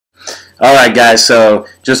Alright guys, so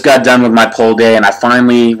just got done with my poll day and I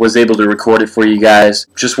finally was able to record it for you guys.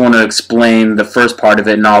 Just want to explain the first part of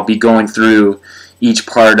it, and I'll be going through each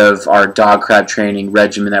part of our dog crab training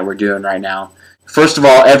regimen that we're doing right now. First of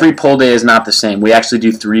all, every poll day is not the same. We actually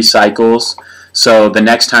do 3 cycles, so the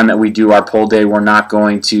next time that we do our poll day, we're not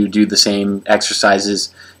going to do the same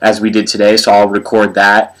exercises as we did today, so I'll record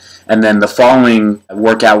that. And then the following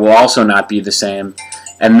workout will also not be the same.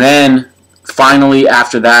 And then finally,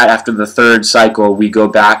 after that, after the 3rd cycle, we go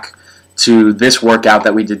back to this workout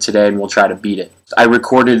that we did today and we'll try to beat it. I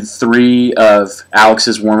recorded 3 of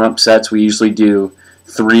Alex's warm-up sets. We usually do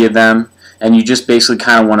 3 of them, and you just basically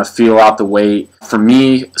kind of want to feel out the weight. For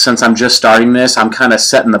me, since I'm just starting this, I'm kind of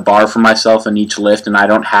setting the bar for myself in each lift, and I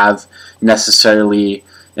don't have necessarily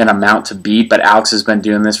an amount to beat, but Alex has been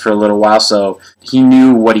doing this for a little while, so he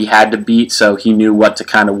knew what he had to beat, so he knew what to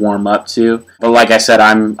kind of warm up to. But like I said,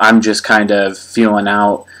 I'm just kind of feeling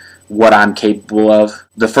out what I'm capable of.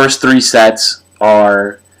 The first 3 sets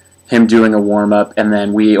are him doing a warm-up, and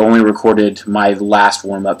then we only recorded my last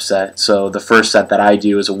warm-up set, so the first set that I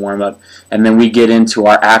do is a warm-up, and then we get into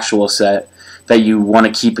our actual set that you want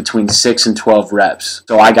to keep between 6 and 12 reps.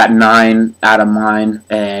 So I got 9 out of mine,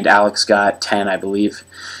 and Alex got 10, I believe.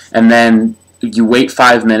 And then you wait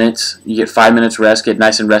 5 minutes, you get 5 minutes rest, get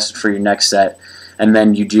nice and rested for your next set, and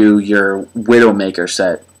then you do your Widowmaker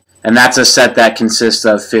set. And that's a set that consists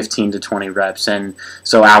of 15 to 20 reps, and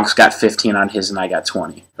so Alex got 15 on his and I got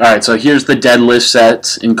 20. Alright, so here's the deadlift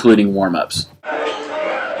sets, including warm-ups.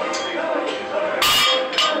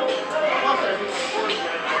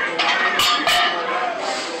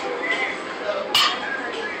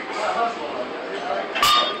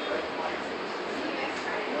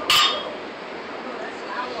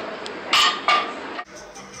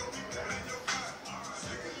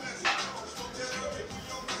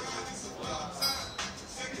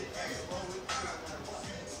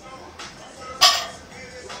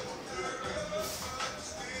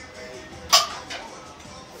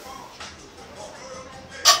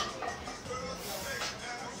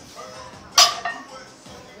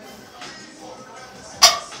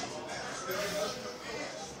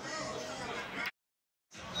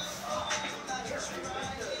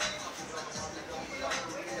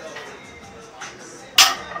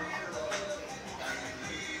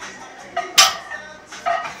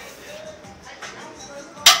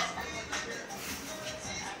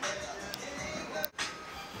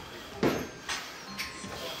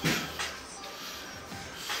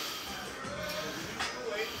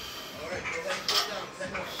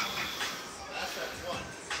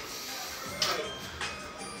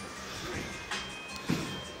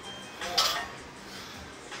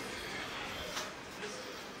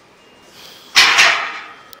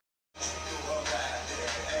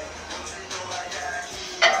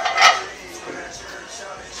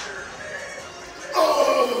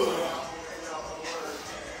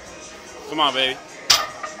 Come on, baby.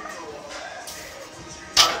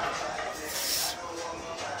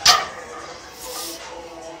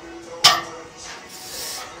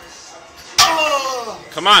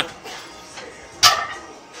 Come on.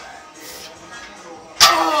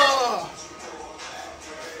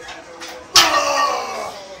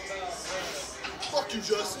 Fuck you,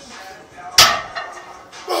 Justin.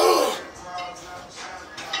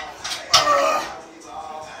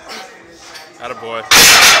 Attaboy.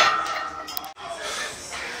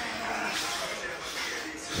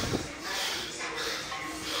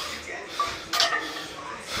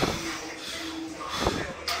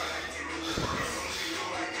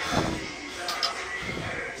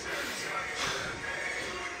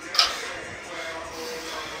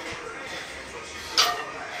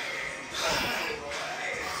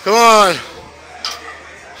 Come on.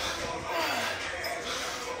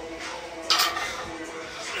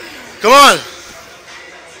 Come on.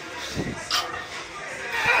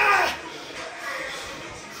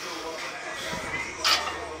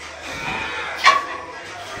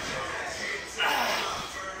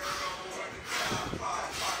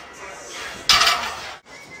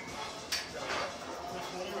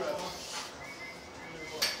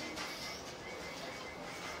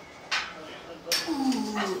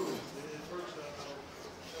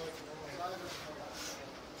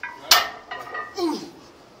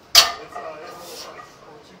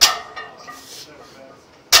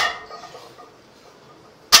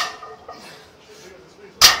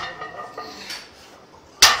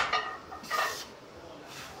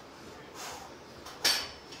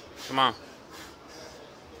 Come on.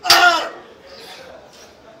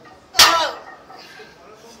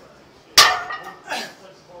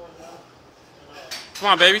 Come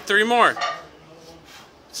on, baby. 3 more.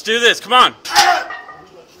 Let's do this. Come on.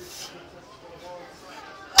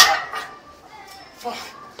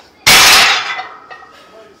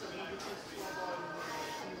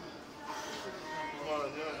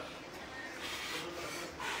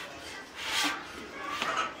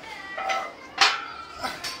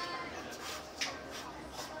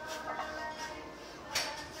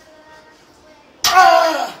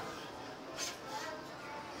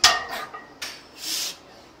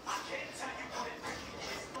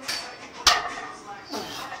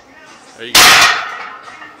 There you go.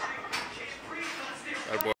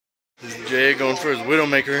 Right, boy. This is Jay going for his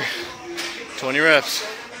Widowmaker. 20 reps.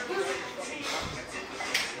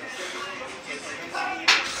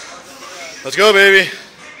 Let's go, baby.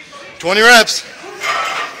 20 reps.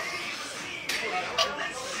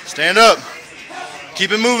 Stand up.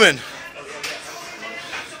 Keep it moving.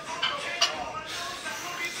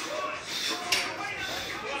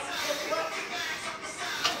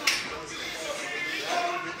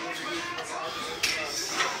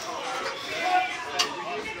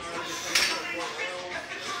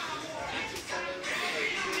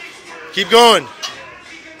 Keep going.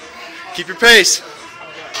 Keep your pace.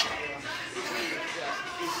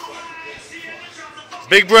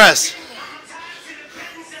 Big breaths.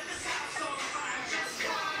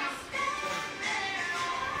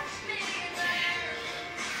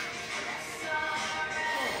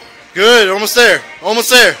 Good, almost there. Almost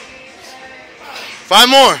there. 5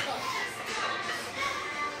 more.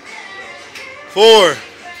 4.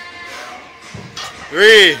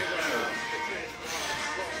 3.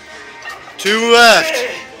 2 left.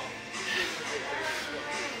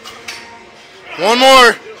 1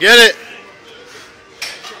 more. Get it.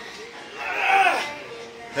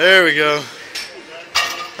 There we go.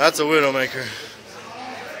 That's a Widowmaker.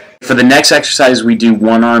 For the next exercise, we do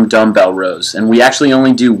one-arm dumbbell rows, and we actually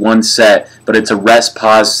only do 1 set, but it's a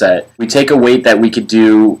rest-pause set. We take a weight that we could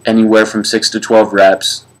do anywhere from 6 to 12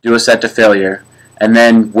 reps, do a set to failure, and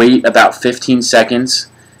then wait about 15 seconds,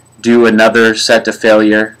 do another set to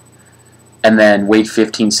failure, and then wait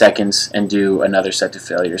 15 seconds and do another set to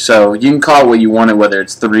failure. So you can call it what you want, whether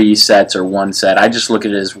it's 3 sets or 1 set. I just look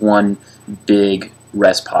at it as one big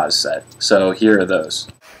rest pause set. So here are those.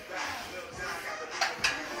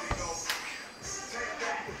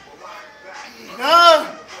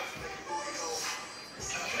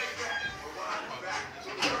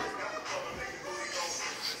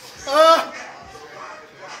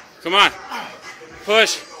 Come on.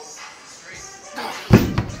 Push.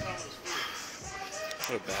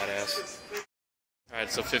 What a badass.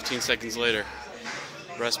 Alright, so 15 seconds later.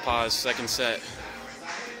 Rest pause, second set.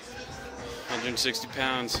 160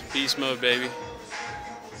 pounds. Beast mode, baby.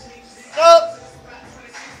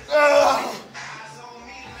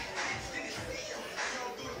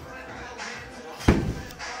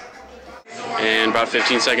 And about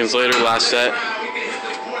 15 seconds later, last set.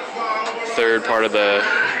 Third part of the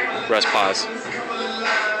rest pause.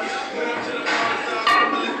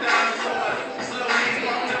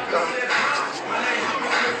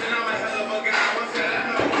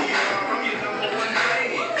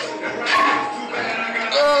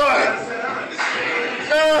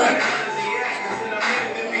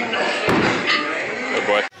 Good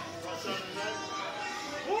boy.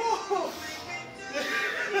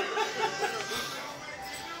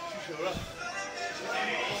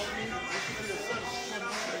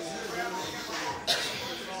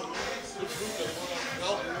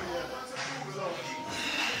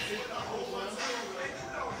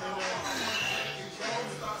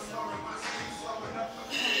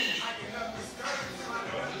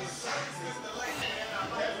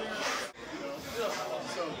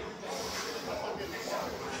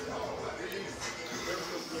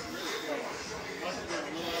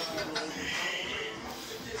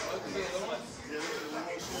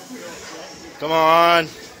 Come on.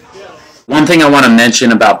 One thing I want to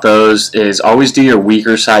mention about those is always do your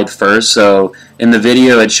weaker side first. So in the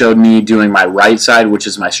video it showed me doing my right side, which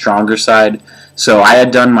is my stronger side. So I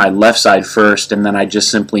had done my left side first, and then I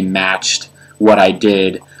just simply matched what I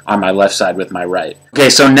did on my left side with my right.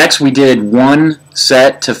 Okay, so next we did 1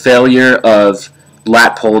 set to failure of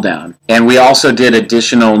lat pull down. And we also did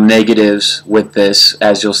additional negatives with this.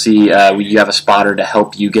 As you'll see, you have a spotter to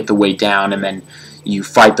help you get the weight down, and then you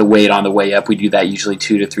fight the weight on the way up. We do that usually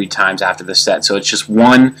 2 to 3 times after the set. So it's just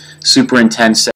 1 super intense set.